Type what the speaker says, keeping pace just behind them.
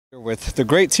With the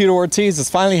great Tito Ortiz, it's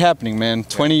finally happening, man.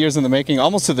 20 years in the making,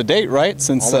 almost to the date, right?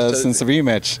 Since the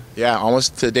rematch. Yeah,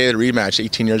 almost to the day of the rematch.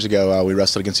 18 years ago, we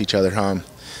wrestled against each other.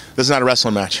 This is not a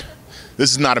wrestling match.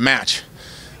 This is not a match.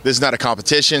 This is not a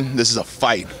competition. This is a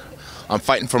fight. I'm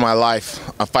fighting for my life.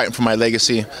 I'm fighting for my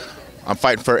legacy. I'm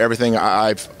fighting for everything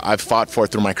I've fought for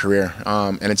through my career.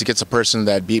 And it's against a person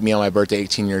that beat me on my birthday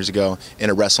 18 years ago in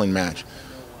a wrestling match.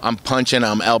 I'm punching,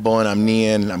 I'm elbowing, I'm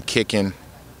kneeing, I'm kicking.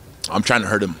 I'm trying to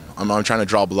hurt him. I'm trying to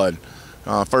draw blood.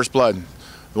 First blood.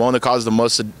 The one that causes the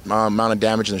most amount of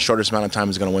damage in the shortest amount of time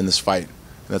is going to win this fight.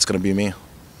 And that's going to be me.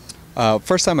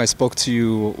 First time I spoke to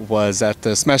you was at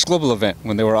the Smash Global event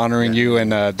when they were honoring you,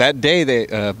 and that day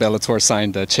Bellator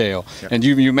signed Chael. Yeah. And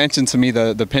you mentioned to me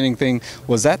the pinning thing.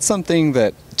 Was that something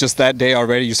that just that day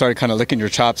already you started kind of licking your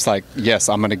chops like, yes,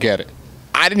 I'm going to get it?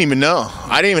 I didn't even know.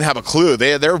 I didn't even have a clue.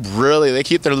 They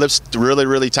keep their lips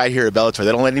really tight here at Bellator.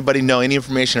 They don't let anybody know any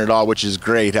information at all, which is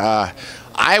great. I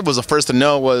was the first to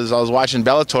know. I was watching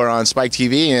Bellator on Spike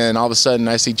TV, and all of a sudden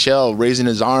I see Chael raising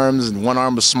his arms, and one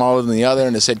arm was smaller than the other,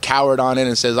 and it said "coward" on it,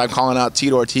 and it says, "I'm calling out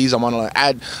Tito Ortiz. I'm on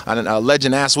a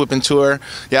legend ass whipping tour."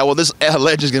 Yeah, well, this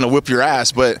legend is gonna whip your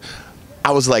ass, but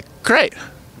I was like, great.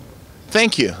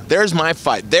 Thank you. There's my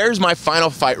fight. There's my final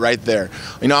fight right there.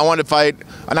 You know, I wanted to fight,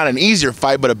 not an easier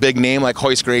fight, but a big name like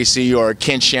Royce Gracie or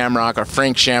Ken Shamrock or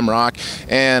Frank Shamrock.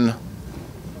 And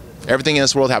everything in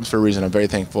this world happens for a reason. I'm very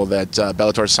thankful that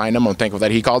Bellator signed him. I'm thankful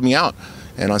that he called me out.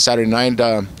 And on Saturday night,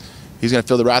 he's going to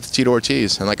feel the wrath of Tito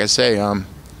Ortiz. And like I say, I'm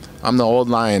the old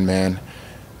lion, man.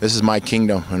 This is my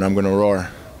kingdom, and I'm going to roar.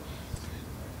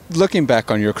 Looking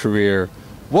back on your career,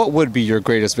 what would be your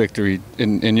greatest victory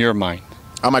in your mind?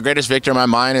 My greatest victory in my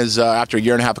mind is after a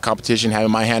year and a half of competition, having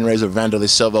my hand raised with Vanderlei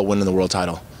Silva winning the world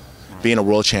title, being a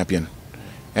world champion,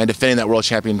 and defending that world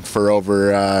champion for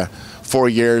over 4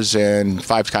 years and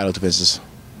 5 title defenses.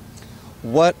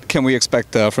 What can we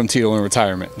expect from Tito in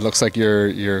retirement? It looks like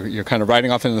you're kind of riding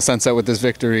off into the sunset with this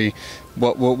victory.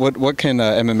 What can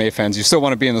MMA fans? You still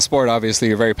want to be in the sport, obviously.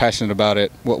 You're very passionate about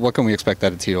it. What can we expect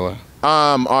out of Tito?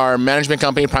 Our management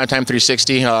company, Primetime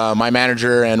 360, my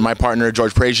manager and my partner,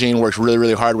 George Pragine, works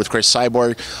really hard with Chris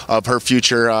Cyborg of her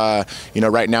future. You know,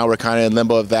 right now we're kind of in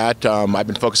limbo of that. I've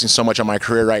been focusing so much on my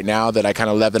career right now that I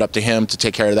kind of left it up to him to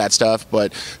take care of that stuff.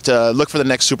 But to look for the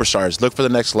next superstars, look for the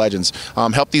next legends,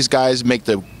 help these guys make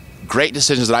the great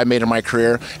decisions that I made in my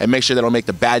career and make sure they don't make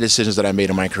the bad decisions that I made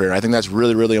in my career. I think that's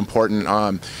really important.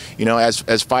 You know,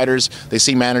 as fighters, they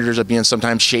see managers as being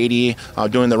sometimes shady,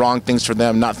 doing the wrong things for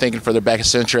them, not thinking for their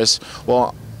best interests.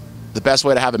 Well, the best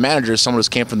way to have a manager is someone who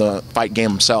came from the fight game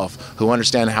himself, who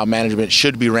understands how management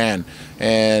should be ran.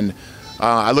 And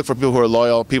I look for people who are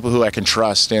loyal, people who I can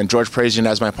trust. And George Pragine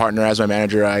as my partner, as my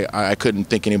manager, I couldn't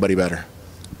think anybody better.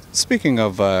 Speaking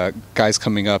of guys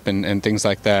coming up and things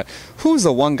like that, who's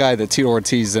the one guy that Tito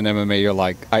Ortiz in MMA you're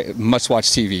like, I must watch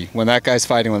TV? When that guy's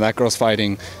fighting, when that girl's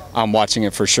fighting, I'm watching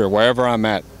it for sure. Wherever I'm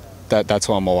at, that's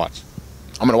who I'm going to watch.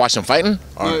 I'm going to watch them fighting?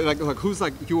 Like who's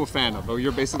like you a fan of? Or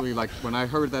you're basically like, when I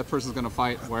heard that person's going to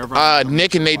fight, wherever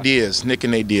Nick and Nate Diaz. Nick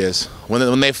and Nate Diaz.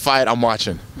 When they fight, I'm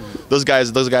watching. Those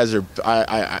guys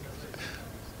are...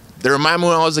 They remind me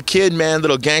when I was a kid, man,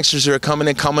 little gangsters who are coming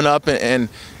up and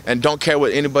don't care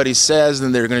what anybody says,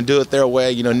 and they're going to do it their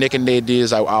way. You know, Nick and Nate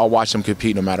Diaz, I'll watch them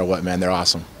compete no matter what, man. They're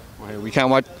awesome. Well, we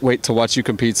can't wait to watch you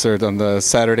compete, sir, on the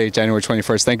Saturday, January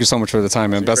 21st. Thank you so much for the time,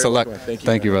 man. Best of luck.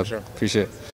 Thank you, brother. Sure. Appreciate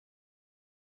it.